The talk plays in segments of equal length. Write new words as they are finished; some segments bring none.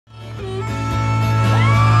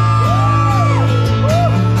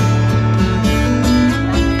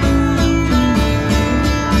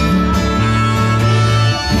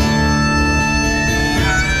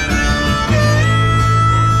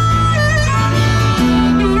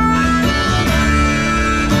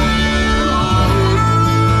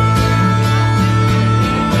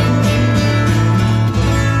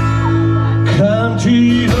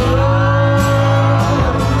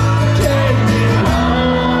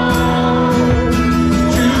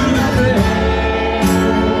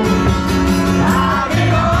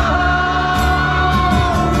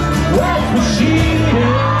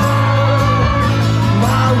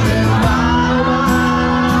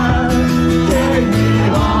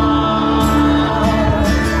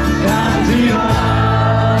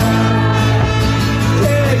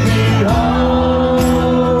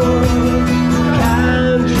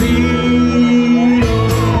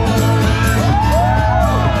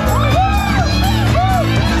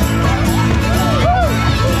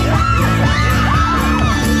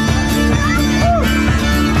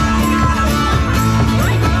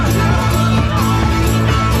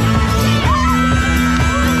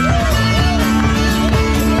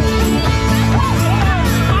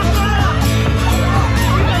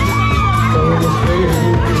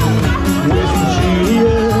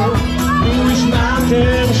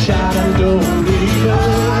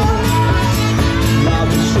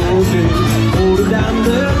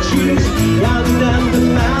trees, down the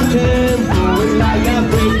mountain, blowing like a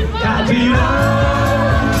breeze. Got it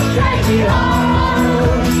on, take it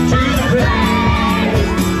on to the place.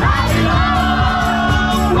 Got it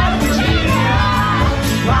on, West Virginia,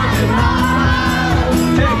 rock and roll,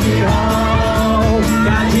 take it on,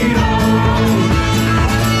 got it on.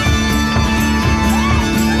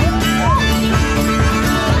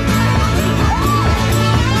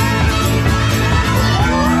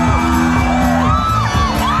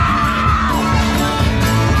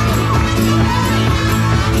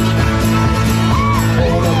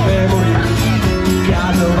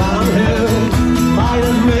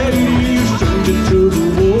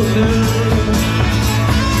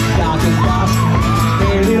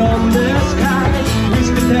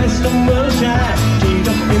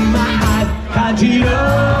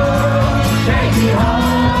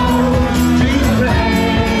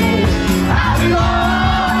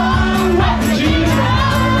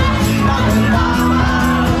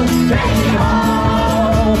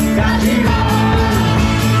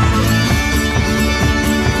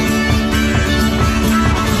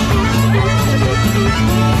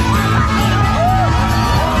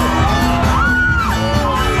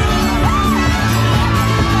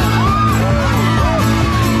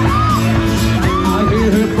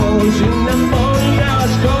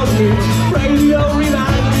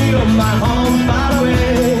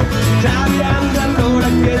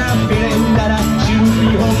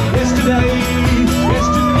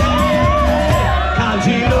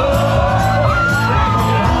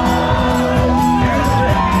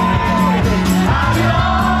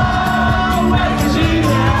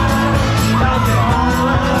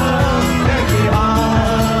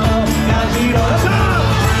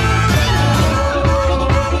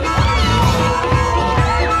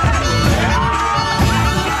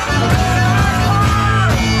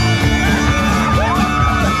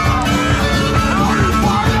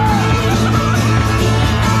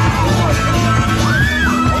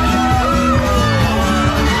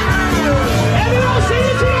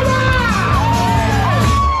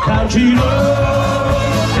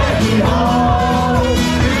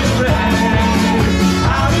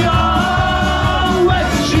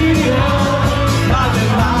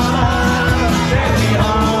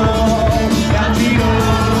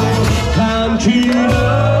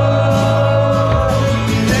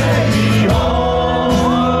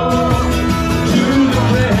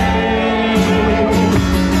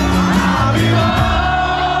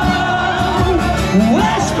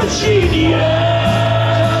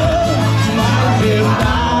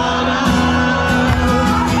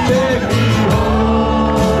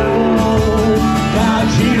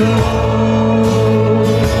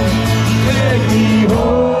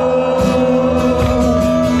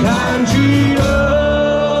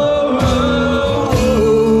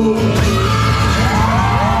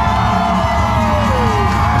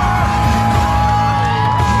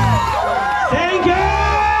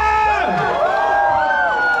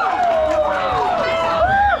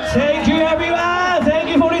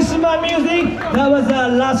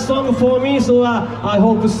 For me, so I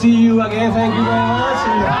hope to see you again. Thank you very much.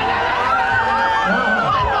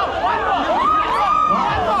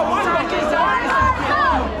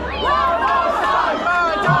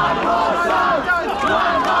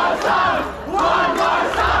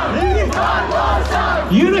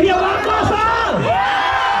 You to hear one more song?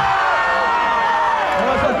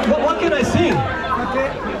 What can I sing?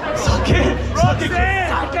 Sake?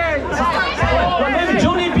 Maybe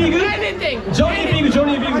Johnny B. Good? Johnny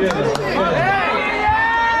B. Good.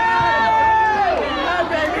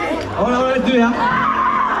 Alright, let's do it.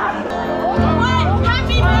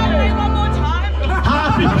 Happy birthday one more time.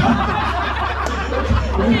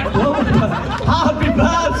 Happy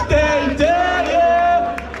birthday to you.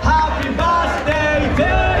 Happy birthday to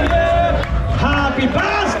you. Happy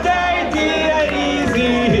birthday, dear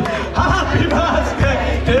Easy. Happy birthday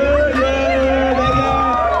to you.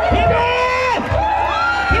 Hip hip!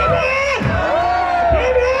 Hip hip!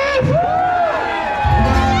 Hip hip!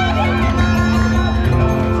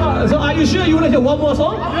 So are you sure you want to hear one more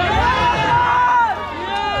song? Alright,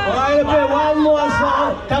 play one more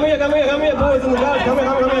song. Come here, boys and girls. Come here.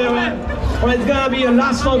 Alright, it's gonna be a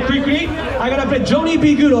last song quickly. I'm gonna play Johnny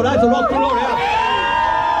B. Good, alright? So rock and roll, yeah.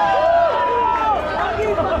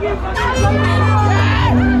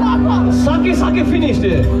 Sake finished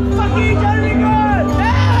it.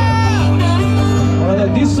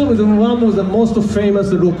 Alright, this song is one of the most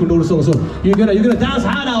famous rock and roll songs. So you're gonna dance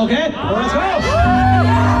harder, okay? Alright, let's go.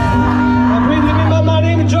 Please remember my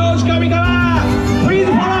name is George Kamikawa. Please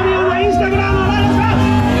follow me on my Instagram. Alright, let's go.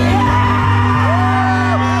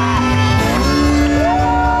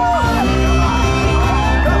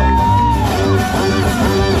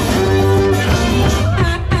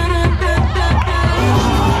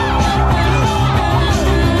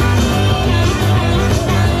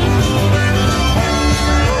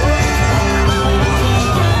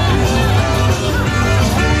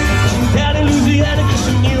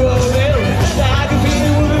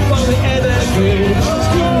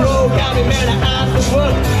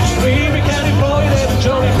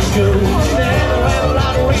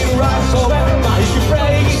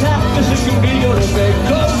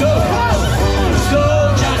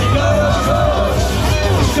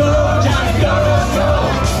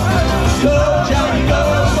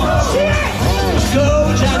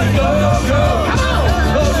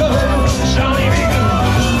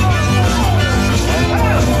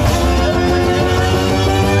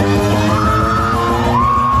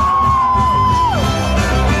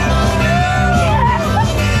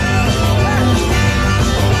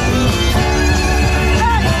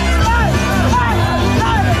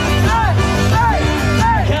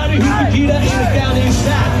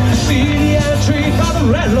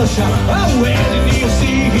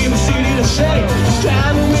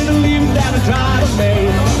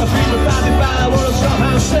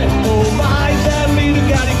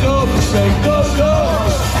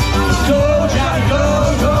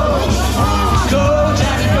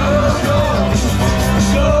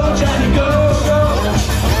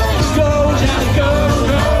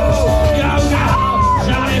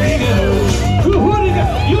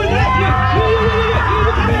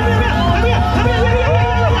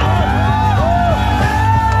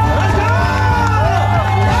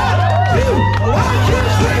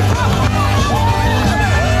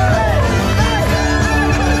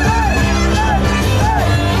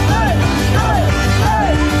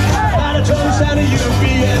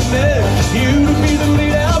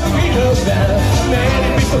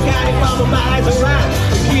 forgetting from the miles around.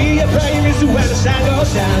 Hear your prayers when the sun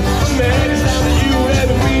goes down. Maybe something you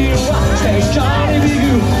ever be one. Stay Johnny be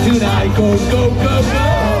good tonight. Go, go, go, go.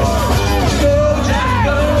 Go, Johnny,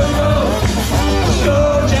 go, go. Go,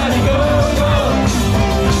 Johnny, go, go.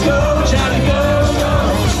 Go, Johnny, go, go.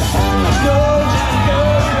 Go, Johnny, go,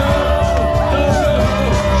 go. Go, go,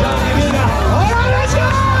 Johnny, be good. All right, let's go.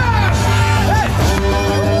 Hey.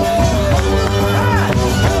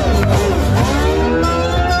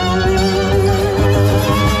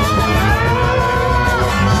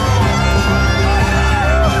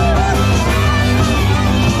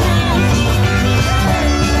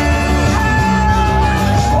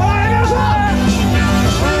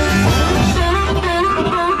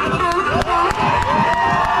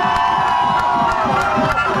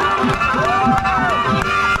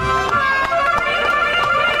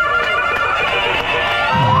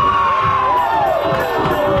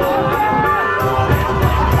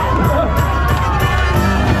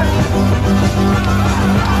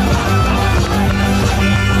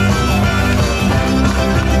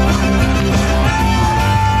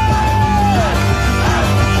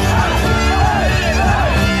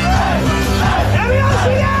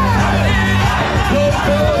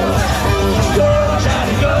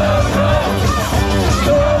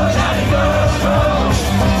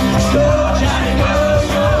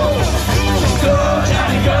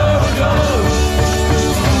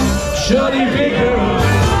 Johnny Baker.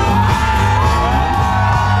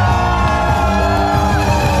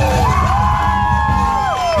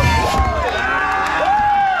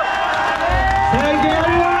 Thank you,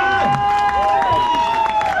 everyone.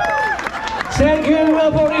 Thank you,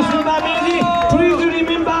 everyone, for listening to my music. Please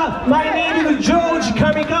remember, my name is George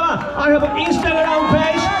Kamikawa. I have an Instagram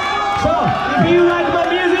page. So, if you like my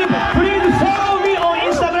music, please follow me on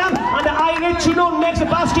Instagram, and I'll let you know next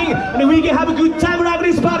Busking, and we can have a good time like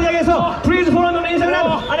this party again. So, please follow me on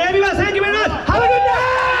Instagram, and everyone, thank you very much. Have a good day.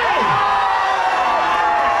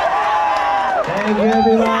 Thank you,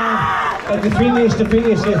 everyone. To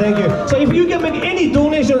finish, yeah, thank you. So, if you can make any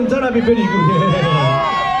donation, that'll be very good.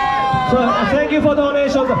 So thank you for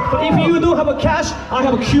donation. But if you don't have a cash, I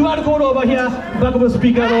have a QR code over here, back of the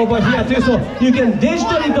speaker over here too. So you can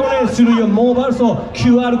digitally donate through your mobile. So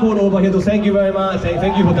QR code over here. So thank you very much.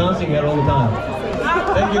 Thank you for dancing a long time.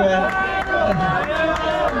 Thank you, man.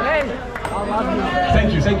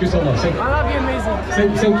 Thank you so much. Thank you. I love you, amazing.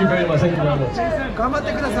 Thank you very much. Thank you very much. 頑張っ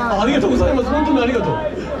てください。ありがとうございます。本当にありがとう。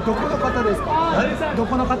どこの方ですか？ど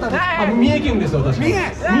この方ですか？あ、三重県です私。三重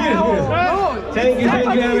です。Thank you,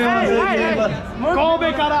 thank you, everyone.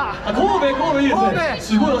 神戸から。あ、神戸いいですね。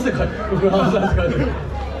すごい汗かいてる。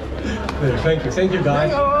Thank you,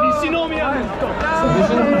 guys. 西宮です。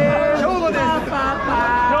兵庫です。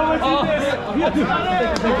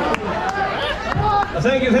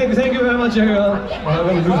Thank you very much, everyone.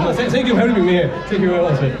 Thank you for having me here. Thank you very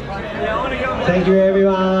much. Thank you,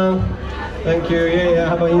 everyone. Thank you. Yeah, I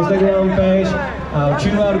have an Instagram page.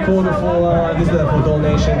 QR code for this is for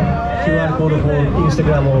donation. QR code for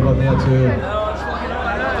Instagram over there too.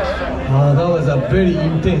 That was a very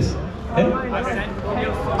intense.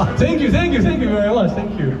 Thank you very much.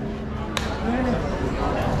 Thank you.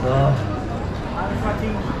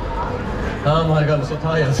 Oh my God, I'm so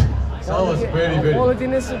tired. That was very. All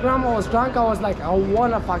in Instagram, I was drunk. I was like, I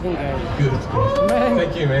wanna fucking go. Good. Man,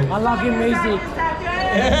 Thank you, man. I love your music.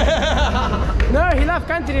 No, he loved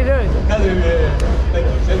country, dude. Yeah. Thank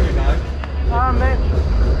you, guys. Man,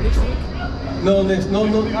 next week. No, next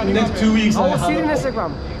 2 weeks. I will see you on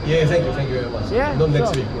Instagram. Yeah, thank you very much. Yeah, no,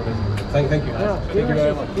 next sure. week. Thank you. Yeah, Thank you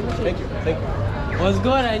very much. Thank you. It was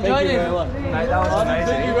good, I enjoyed it. That was amazing.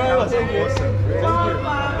 Thank you very much. Thank you.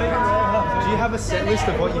 Do you have a set list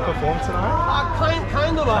of what you performed tonight?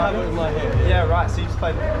 Kind of, I have it in my head. Yeah, right. So you just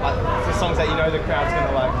played like the songs that you know the crowd's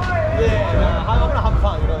gonna like. Yeah, I'm gonna have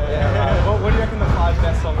fun. Yeah. What do you reckon the 5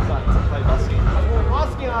 best songs like to play busking?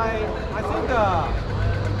 Busking, I think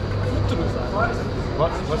Footloose.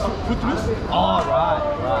 What's Footloose? Oh, right.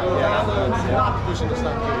 Yeah, that's good. Not pushing the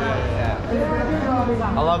stuff.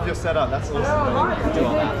 Yeah. I love your setup. That's awesome. Do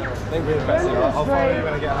all that. Thank you. I'll follow you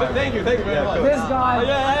when I get home. Thank you very much. Cool. This guy.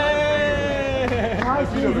 Yay!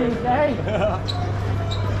 Nice music, hey.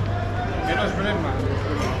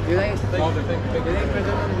 You like Thank you.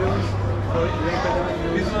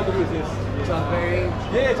 This one the blues, yes. Chocolate?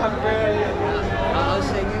 Yeah, chocolate. I'll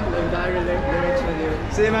sing entire lyrics with you.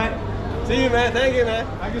 See you, mate. See you, man. Thank you, man.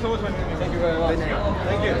 Thank you so much, man. Thank you very much. Good night.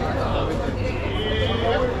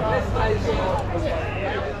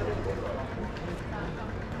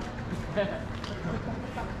 Thank you.